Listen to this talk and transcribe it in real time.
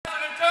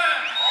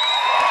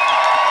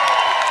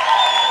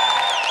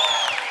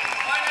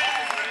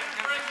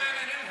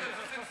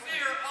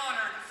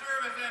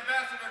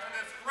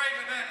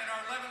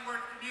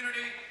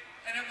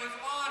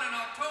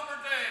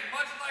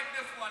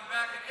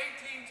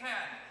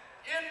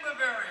in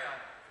Bavaria,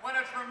 when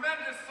a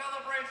tremendous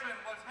celebration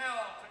was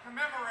held to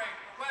commemorate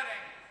the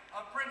wedding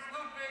of Prince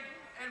Ludwig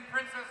and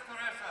Princess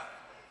Teresa.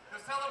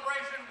 The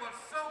celebration was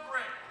so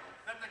great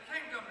that the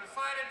kingdom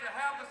decided to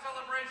have the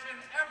celebration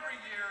every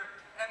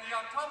year, and the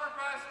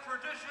Octoberfest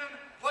tradition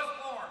was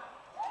born.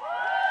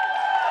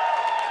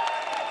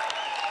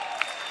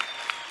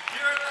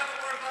 Here at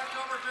Leavenworth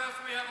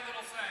Octoberfest, we have a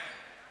little saying: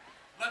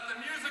 let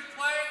the music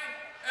play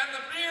and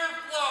the beer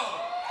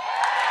flow.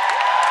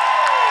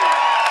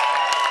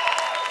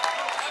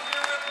 Up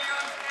here with me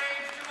on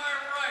stage to my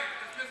right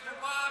is Mr.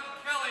 Bob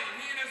Kelly.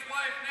 He and his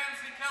wife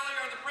Nancy Kelly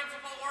are the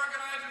principal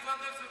organizers of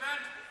this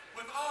event,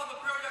 with all the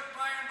brilliant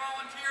Bayern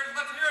volunteers.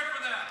 Let's hear it for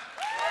them.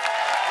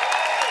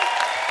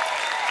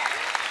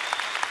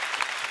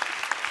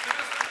 To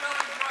Mr.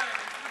 Kelly's right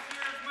is this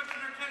year's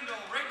Münchner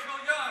Kindle, Rachel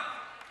Young.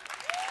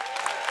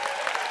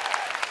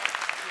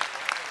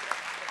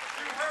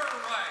 To her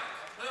right,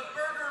 the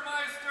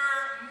Burgermeister,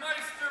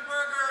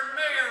 Meisterburger,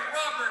 Mayor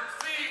Robert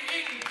C.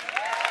 Eaton. To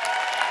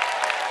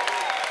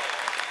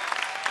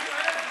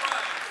his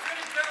right,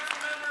 City Council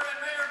Member and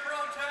Mayor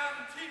Pro Tem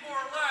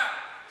Tibor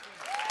Lapp.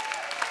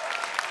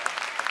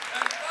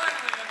 And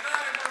finally, a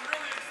guy we're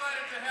really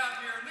excited to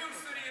have here, new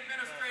City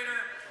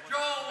Administrator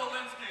Joel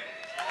Walensky.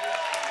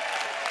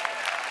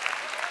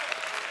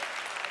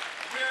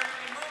 We're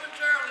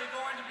momentarily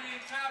going to be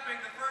tapping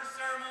the first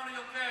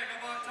ceremonial keg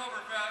of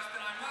Octoberfest,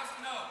 and I must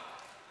note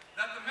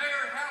that the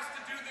mayor has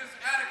to do this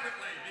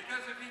adequately,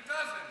 because if he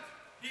doesn't,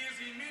 he is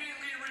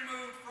immediately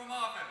removed from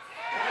office.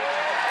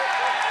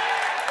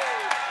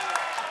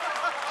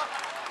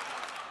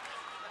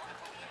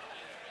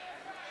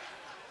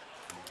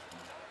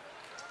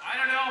 I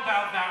don't know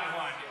about that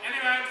one.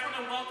 Anyway, I just want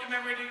to welcome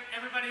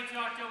everybody to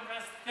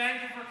Octoberfest.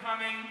 Thank you for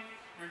coming.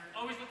 We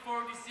always look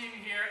forward to seeing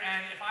you here,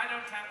 and if I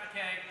don't tap the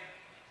keg,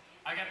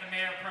 I got the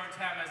Mayor Pro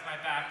Tem as my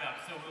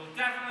backup, so we'll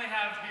definitely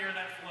have beer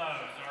that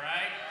flows, all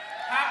right?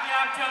 Happy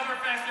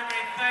Octoberfest,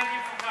 everybody. Thank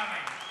you for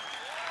coming.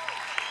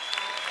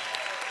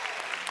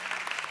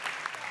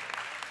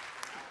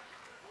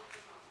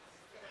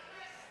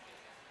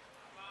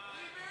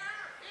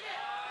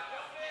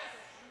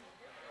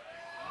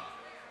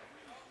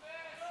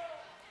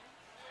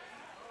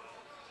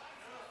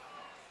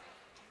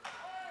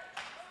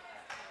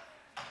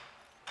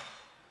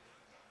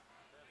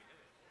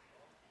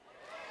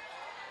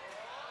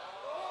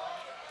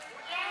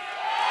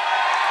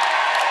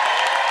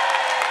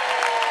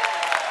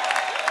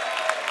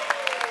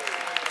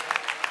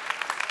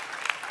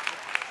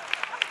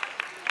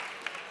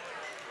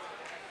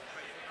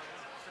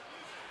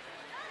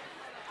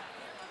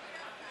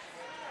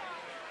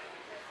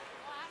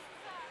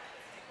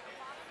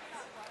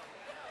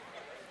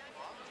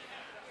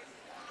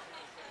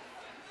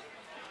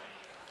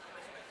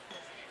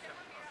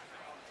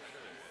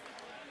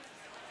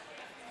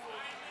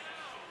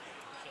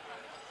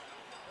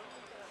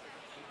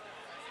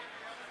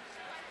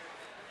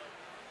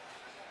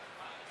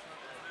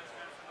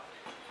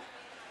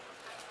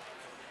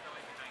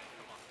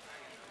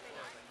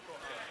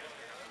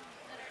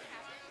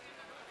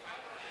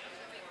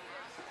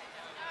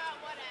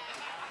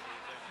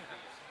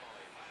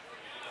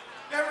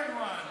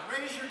 Everyone,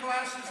 raise your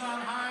glasses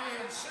on high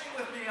and sing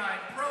with me, ein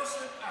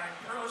Prosit,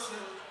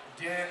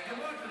 der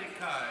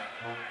Gemütlichkeit.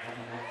 Ein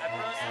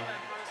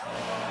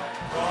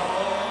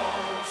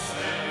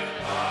Prosit,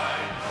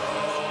 ein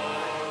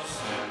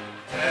Prosit,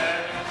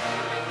 der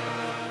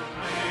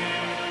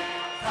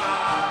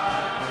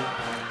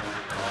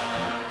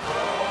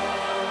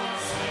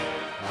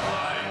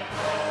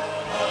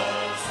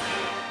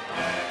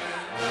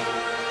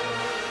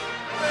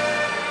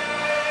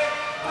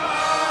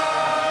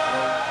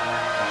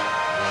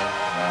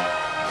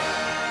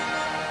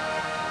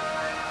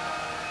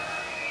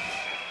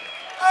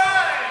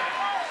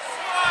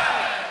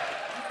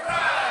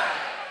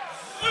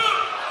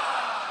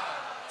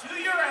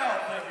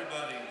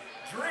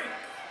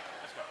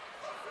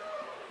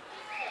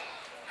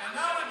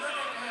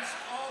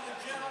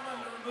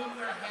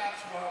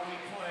while we